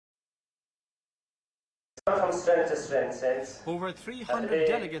From strength to strength, since over 300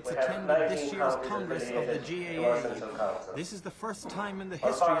 delegates attended this year's Congress of the GAA. This is the first time in the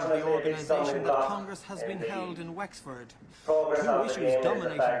history of the organisation that Congress has been held in Wexford. Two issues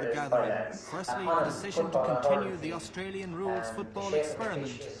dominated the gathering. Firstly, a decision to continue the Australian rules football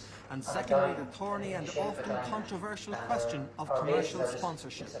experiment, and secondly, the thorny and often controversial question of commercial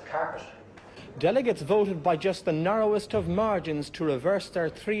sponsorship. Delegates voted by just the narrowest of margins to reverse their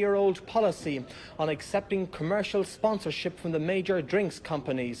 3-year-old policy on accepting commercial sponsorship from the major drinks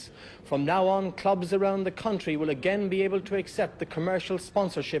companies. From now on, clubs around the country will again be able to accept the commercial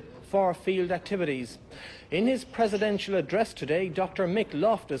sponsorship for field activities. In his presidential address today, Dr. Mick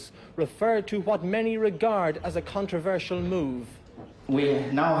Loftus referred to what many regard as a controversial move. We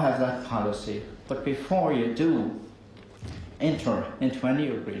now have that policy, but before you do enter into any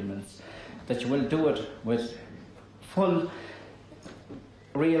agreements, that you will do it with full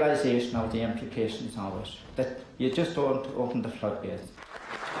realisation of the implications of it, that you just don't open the floodgates.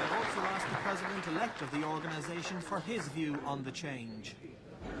 I've also asked the President-elect of the organisation for his view on the change.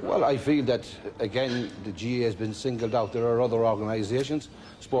 Well, I feel that, again, the GA has been singled out. There are other organisations,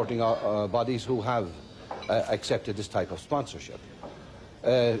 sporting bodies, who have accepted this type of sponsorship.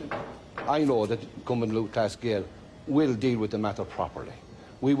 I know that Cumberland Blue Class Gael will deal with the matter properly.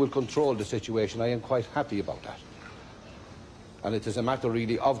 We will control the situation. I am quite happy about that. And it is a matter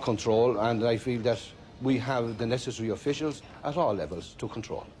really of control, and I feel that we have the necessary officials at all levels to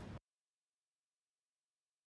control.